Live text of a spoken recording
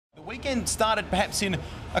Weekend started perhaps in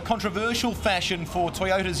a controversial fashion for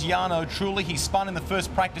Toyota's Jarno Trulli. He spun in the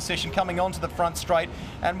first practice session coming onto the front straight,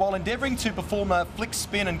 and while endeavouring to perform a flick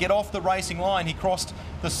spin and get off the racing line, he crossed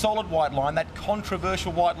the solid white line, that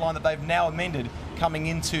controversial white line that they've now amended coming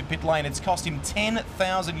into pit lane. It's cost him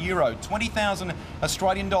 €10,000, 20,000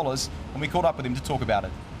 Australian dollars, and we caught up with him to talk about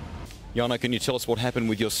it. Jarno, can you tell us what happened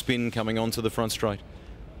with your spin coming onto the front straight?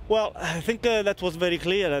 Well, I think that was very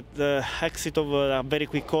clear at the exit of a very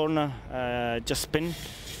quick corner, just spin.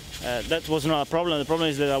 That was not a problem. The problem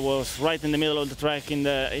is that I was right in the middle of the track in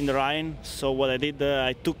the line. So what I did,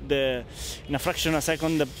 I took in a fraction of a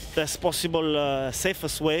second the best possible,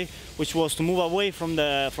 safest way, which was to move away from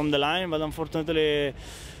the line. But unfortunately,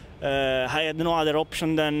 I had no other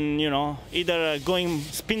option than either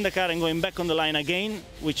spin the car and going back on the line again,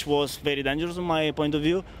 which was very dangerous from my point of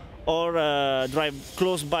view, or drive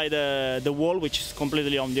close by the wall, which is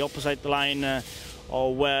completely on the opposite line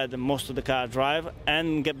or where most of the car drive,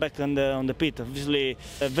 and get back on the pit. Obviously,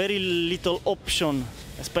 a very little option,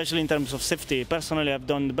 especially in terms of safety. Personally, I've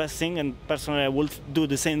done the best thing, and personally I will do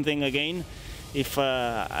the same thing again if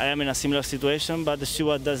I am in a similar situation, but the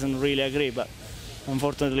steward doesn't really agree. But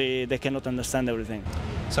unfortunately, they cannot understand everything.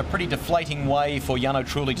 So pretty deflating way for Jarno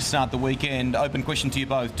Trulli to start the weekend. Open question to you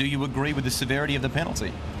both. Do you agree with the severity of the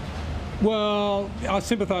penalty? Well, I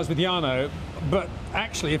sympathise with Jarno, but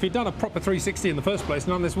actually if he'd done a proper 360 in the first place,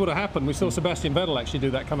 none of this would have happened. We saw Sebastian Vettel actually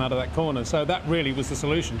do that, come out of that corner, so that really was the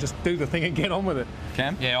solution. Just do the thing and get on with it.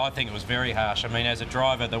 Cam? Yeah, I think it was very harsh. I mean, as a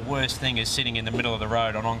driver, the worst thing is sitting in the middle of the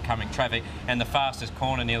road on oncoming traffic and the fastest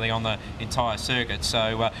corner nearly on the entire circuit.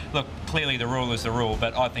 So, look, clearly the rule is the rule,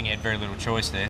 but I think he had very little choice there.